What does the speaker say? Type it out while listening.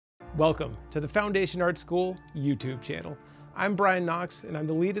Welcome to the Foundation Art School YouTube channel. I'm Brian Knox and I'm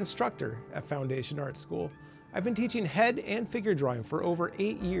the lead instructor at Foundation Art School. I've been teaching head and figure drawing for over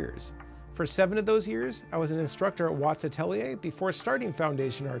 8 years. For 7 of those years, I was an instructor at Watts Atelier before starting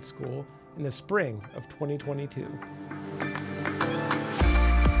Foundation Art School in the spring of 2022.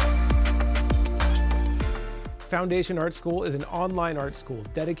 Foundation Art School is an online art school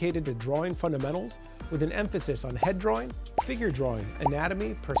dedicated to drawing fundamentals with an emphasis on head drawing, figure drawing,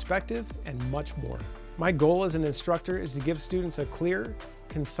 anatomy, perspective, and much more. My goal as an instructor is to give students a clear,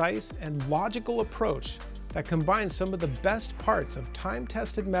 concise, and logical approach that combines some of the best parts of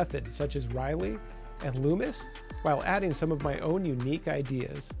time-tested methods such as Riley and Loomis, while adding some of my own unique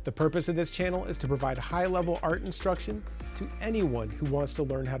ideas. The purpose of this channel is to provide high-level art instruction to anyone who wants to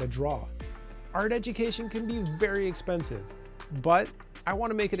learn how to draw. Art education can be very expensive, but I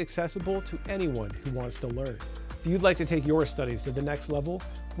want to make it accessible to anyone who wants to learn. If you'd like to take your studies to the next level,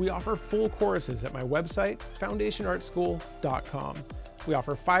 we offer full courses at my website, foundationartschool.com. We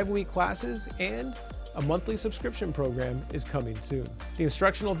offer 5-week classes and a monthly subscription program is coming soon. The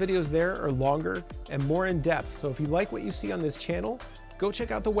instructional videos there are longer and more in-depth, so if you like what you see on this channel, go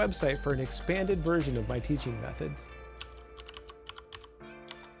check out the website for an expanded version of my teaching methods.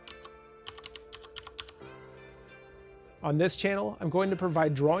 On this channel, I'm going to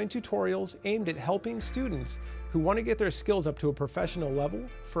provide drawing tutorials aimed at helping students who want to get their skills up to a professional level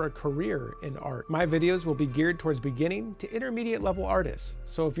for a career in art. My videos will be geared towards beginning to intermediate level artists,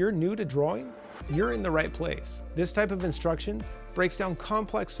 so if you're new to drawing, you're in the right place. This type of instruction breaks down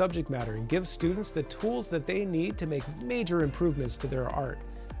complex subject matter and gives students the tools that they need to make major improvements to their art.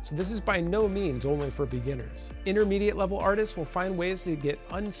 So this is by no means only for beginners. Intermediate level artists will find ways to get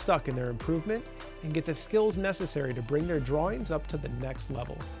unstuck in their improvement and get the skills necessary to bring their drawings up to the next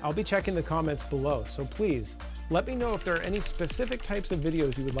level. I'll be checking the comments below, so please let me know if there are any specific types of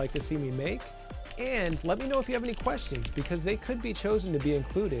videos you would like to see me make, and let me know if you have any questions because they could be chosen to be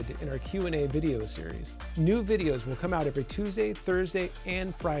included in our Q&A video series. New videos will come out every Tuesday, Thursday,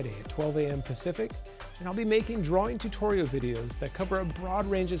 and Friday at 12 a.m. Pacific, and I'll be making drawing tutorial videos that cover a broad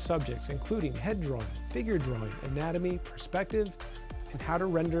range of subjects including head drawing, figure drawing, anatomy, perspective, and how to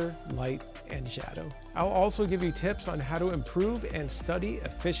render light and shadow. I'll also give you tips on how to improve and study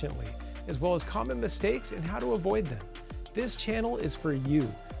efficiently, as well as common mistakes and how to avoid them. This channel is for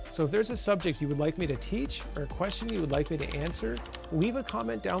you, so if there's a subject you would like me to teach or a question you would like me to answer, leave a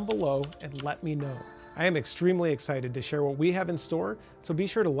comment down below and let me know. I am extremely excited to share what we have in store, so be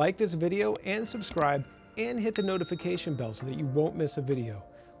sure to like this video and subscribe and hit the notification bell so that you won't miss a video.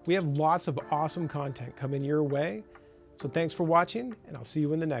 We have lots of awesome content coming your way, so thanks for watching and I'll see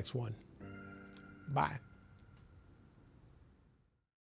you in the next one. Bye.